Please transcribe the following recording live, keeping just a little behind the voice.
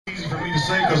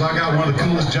say because I got one of the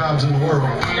coolest jobs in the world.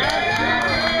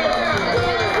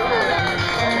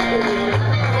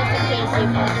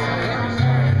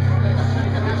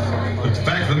 But the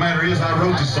fact of the matter is, I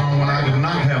wrote this song when I did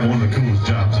not have one of the coolest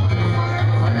jobs in the world.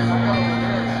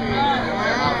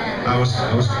 I was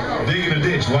digging a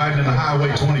ditch widening the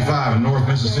Highway 25 in North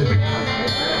Mississippi.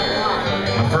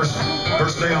 My first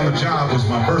day on the job was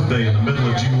my birthday in the middle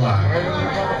of July.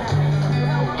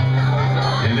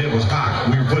 And it was hot.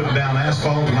 We were putting down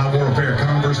asphalt, and I wore a pair of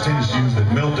Converse tennis shoes that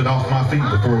melted off my feet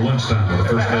before lunchtime on the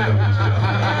first day on this job.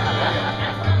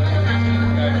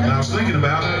 And I was thinking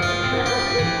about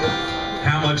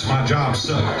how much my job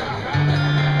sucked.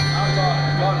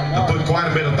 I put quite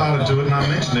a bit of thought into it, and I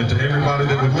mentioned it to everybody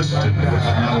that would listen to me, which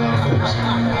is not a lot of folks.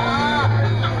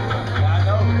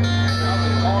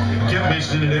 I kept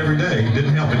mentioning it every day. It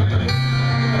didn't help anything.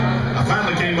 I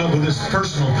finally came up with this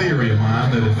personal theory of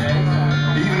mine that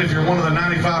even if you're one of the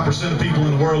 95% of people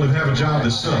in the world who have a job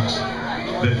that sucks,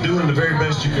 that doing the very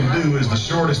best you can do is the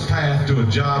shortest path to a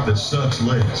job that sucks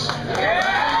less.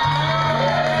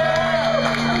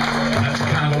 And that's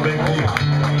kind of a big deal.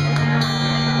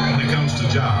 When it comes to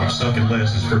jobs, sucking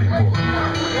less is pretty important.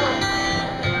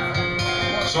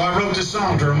 So I wrote this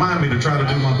song to remind me to try to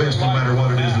do my best no matter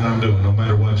what it is that I'm doing, no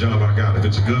matter what job I got. If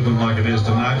it's a good one like it is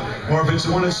tonight, or if it's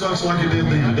the one that sucks like it did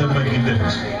then, it doesn't make any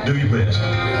difference. Do your best.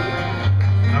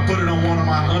 And I put it on one of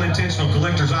my unintentional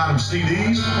collector's item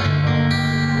CDs.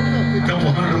 A couple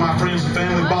of hundred of my friends and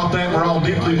family bought that. We're all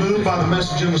deeply moved by the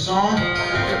message in the song.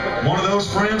 One of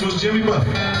those friends was Jimmy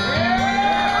Buffett.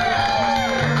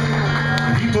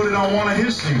 And he put it on one of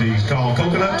his CDs called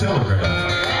Coconut Telegraph.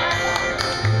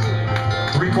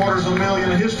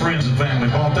 750,000 of his friends and family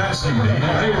bought that CD.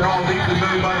 They were all deeply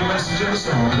moved by the message in the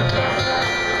song.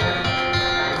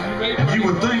 And you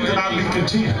would think that I'd be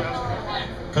content,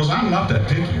 because I'm not that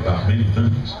picky about many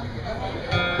things.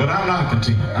 But I'm not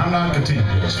content. I'm not content,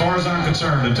 as far as I'm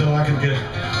concerned, until I can get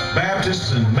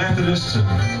Baptists and Methodists and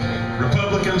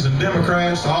Republicans and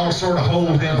Democrats all sort of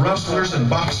hold hands, rustlers and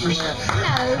boxers.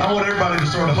 I want everybody to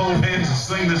sort of hold hands and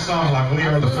sing this song like we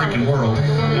are the freaking world.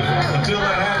 Until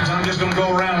that happens, I'm just going to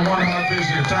go around one hogfish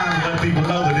at a time and let people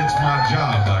know that it's my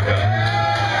job, by God.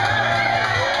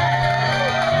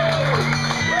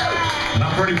 And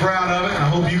I'm pretty proud of it, and I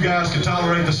hope you guys can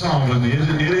tolerate the song with me.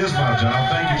 It is my job.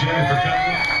 Thank you, Jenny, for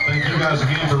coming. Thank you guys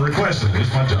again for requesting. It's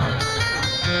my job.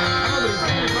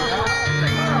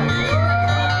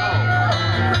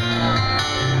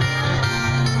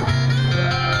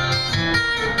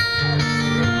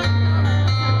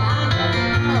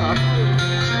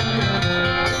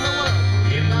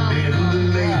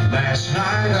 Last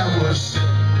night I was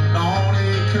sitting on a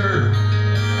curb.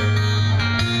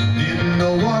 Didn't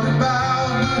know what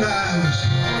about, but I was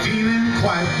feeling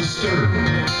quite disturbed.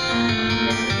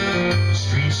 The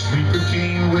street sweeper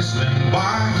came whistling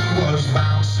by. He was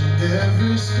bouncing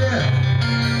every step.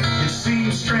 It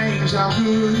seemed strange how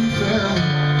good he felt.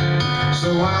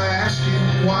 So I asked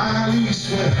him why he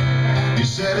swept. He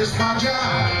said it's my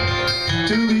job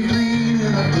to be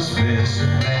cleaning up this mess,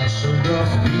 and that's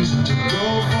enough reason to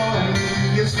go for me.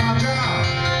 It's my job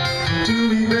to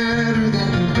be better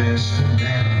than the best, and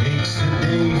that makes the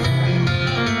day for me.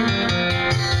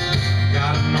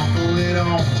 Got an uncle that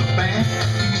owns a bank.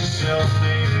 He's a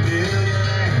self-made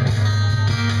billionaire.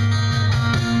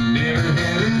 Never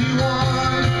had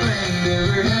anyone to thank,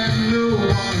 never had no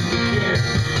one to care.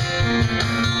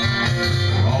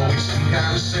 Always seemed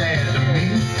kind of sad to me,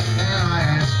 and I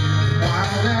asked him why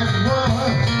that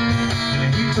was,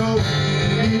 and he told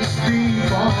me it's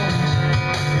because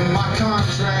in my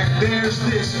contract there's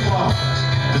this clause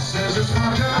that says it's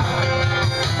my job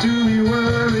to be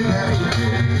worried every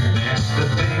day. That's the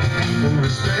thing people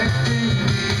respect in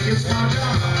me. It's my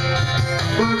job,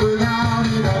 but without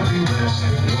it I'll be less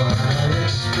than what I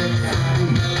expect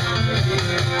from me.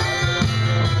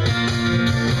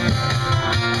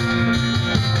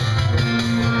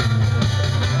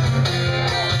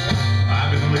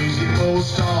 Lazy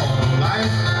most all my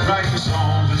life, writing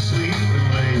songs and sleeping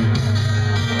late.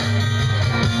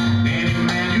 Any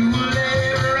manual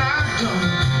error I've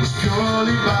done was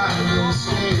purely by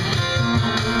mistake.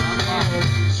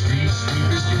 Street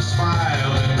sweepers can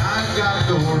smile and I've got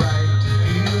no right to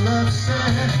feel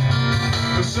upset,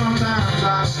 but sometimes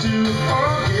I still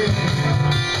forget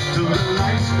till the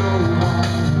lights go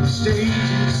on, the stage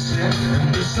is set,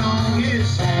 and the song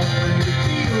is on, and you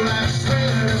feel like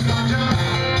swear it's my job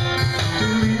to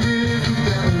be different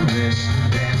than the rest.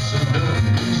 That's enough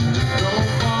reason to go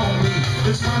for me.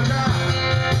 It's my job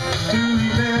to be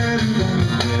better than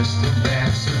the rest, and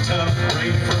that's a tough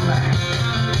break from that.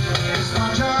 It's my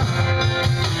job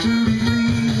to be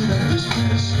cleaning up this mess.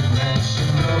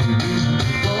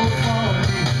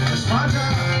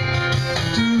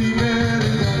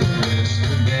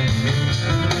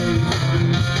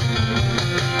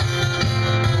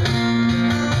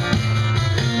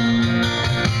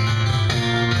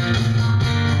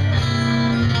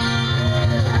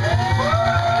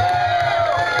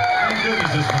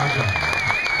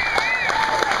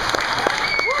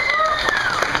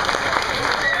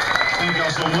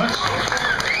 much.